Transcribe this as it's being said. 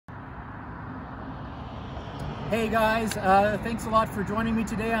Hey guys, thanks a lot for joining me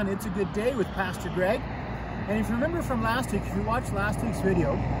today on It's a Good Day with Pastor Greg. And if you remember from last week, if you watched last week's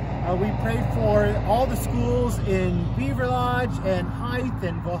video, we prayed for all the schools in Beaver Lodge and Hythe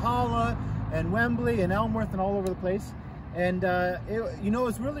and Valhalla and Wembley and Elmworth and all over the place. And it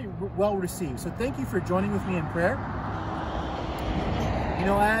was really well received. So thank you for joining with me in prayer. You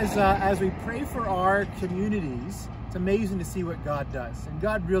know, as we pray for our communities, it's amazing to see what God does. And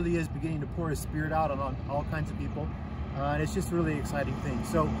God really is beginning to pour His Spirit out on all kinds of people. And it's just a really exciting thing.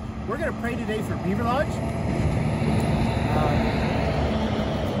 So we're going to pray today for Beaver Lodge.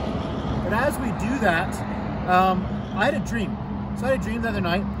 But as we do that, I had a dream. So I had a dream the other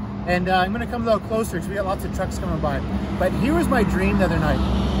night. And I'm going to come a little closer because we got lots of trucks coming by. But here was my dream the other night.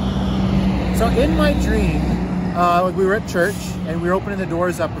 So in my dream, we were at church and we were opening the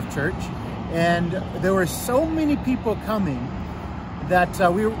doors up of church. And there were so many people coming that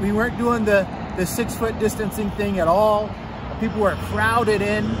we weren't doing the 6 foot distancing thing at all. People were crowded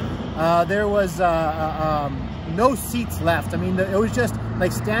in. There was no seats left. I mean, it was just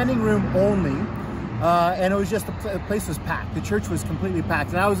like standing room only. And it was just, the place was packed. The church was completely packed.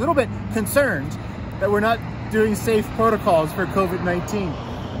 And I was a little bit concerned that we're not doing safe protocols for COVID-19.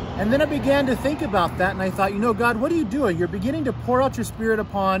 And then I began to think about that. And I thought, you know, God, what are you doing? You're beginning to pour out your Spirit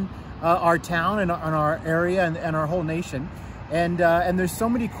upon our town and on our area and our whole nation. And there's so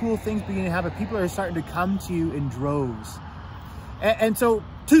many cool things beginning to happen. People are starting to come to you in droves. And so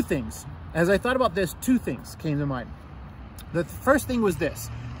two things, as I thought about this, two things came to mind. The first thing was this: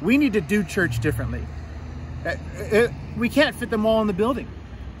 we need to do church differently. We can't fit them all in the building.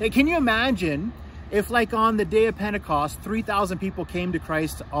 Can you imagine if, like, on the day of Pentecost, 3,000 people came to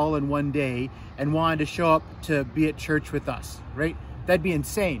Christ all in one day and wanted to show up to be at church with us, right? That'd be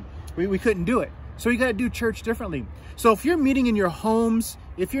insane. We couldn't do it. So you got to do church differently. So if you're meeting in your homes,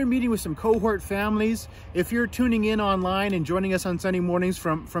 if you're meeting with some cohort families, if you're tuning in online and joining us on Sunday mornings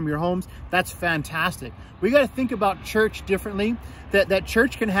from your homes, that's fantastic. We got to think about church differently, that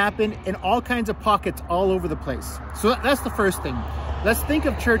church can happen in all kinds of pockets all over the place. So that's the first thing. Let's think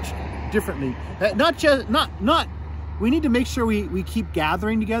of church differently. We need to make sure we keep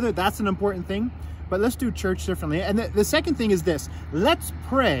gathering together. That's an important thing. But let's do church differently. And the second thing is this: let's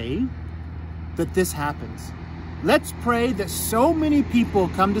pray that this happens. Let's pray that so many people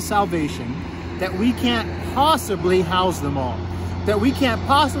come to salvation that we can't possibly house them all, that we can't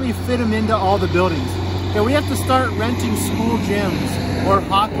possibly fit them into all the buildings, that we have to start renting school gyms or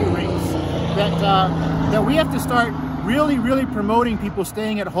hockey rinks, that we have to start really promoting people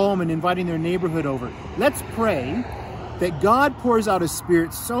staying at home and inviting their neighborhood over. Let's pray that God pours out His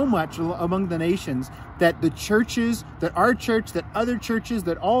Spirit so much among the nations that the churches, that our church, that other churches,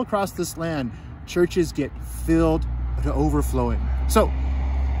 that all across this land, churches get filled to overflowing. So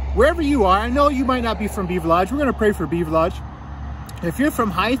wherever you are, I know you might not be from Beaver Lodge. We're going to pray for Beaver Lodge. If you're from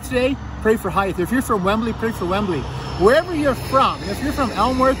Hythe today, pray for Hythe. If you're from Wembley, pray for Wembley. Wherever you're from, if you're from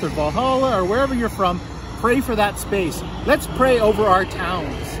Elmworth or Valhalla or wherever you're from, pray for that space. Let's pray over our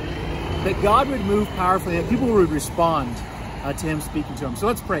towns, that God would move powerfully, that people would respond to Him speaking to them. So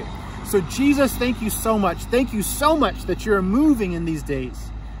let's pray. So Jesus, thank you so much. Thank you so much that you're moving in these days.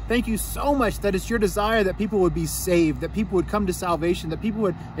 Thank you so much that it's your desire that people would be saved, that people would come to salvation, that people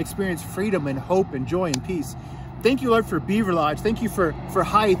would experience freedom and hope and joy and peace. Thank you, Lord, for Beaver Lodge. Thank you for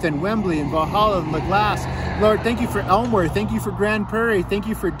Hythe and Wembley and Valhalla and La Glace. Lord, thank you for Elmworth. Thank you for Grand Prairie. Thank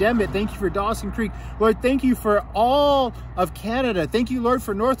you for Demet. Thank you for Dawson Creek. Lord, thank you for all of Canada. Thank you, Lord,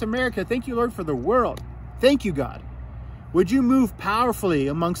 for North America. Thank you, Lord, for the world. Thank you, God. Would you move powerfully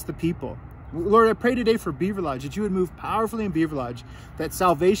amongst the people? Lord, I pray today for Beaver Lodge, that you would move powerfully in Beaver Lodge, that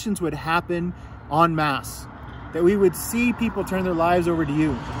salvations would happen en masse, that we would see people turn their lives over to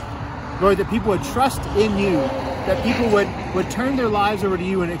you. Lord, that people would trust in you, that people would turn their lives over to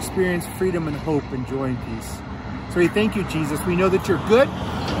you and experience freedom and hope and joy and peace. So we thank you, Jesus. We know that you're good,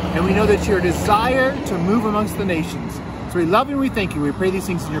 and we know that your desire to move amongst the nations. So we love you and we thank you. We pray these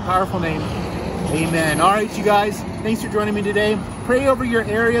things in your powerful name. Amen. All right, you guys, thanks for joining me today. Pray over your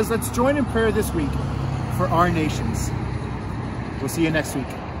areas. Let's join in prayer this week for our nations. We'll see you next week.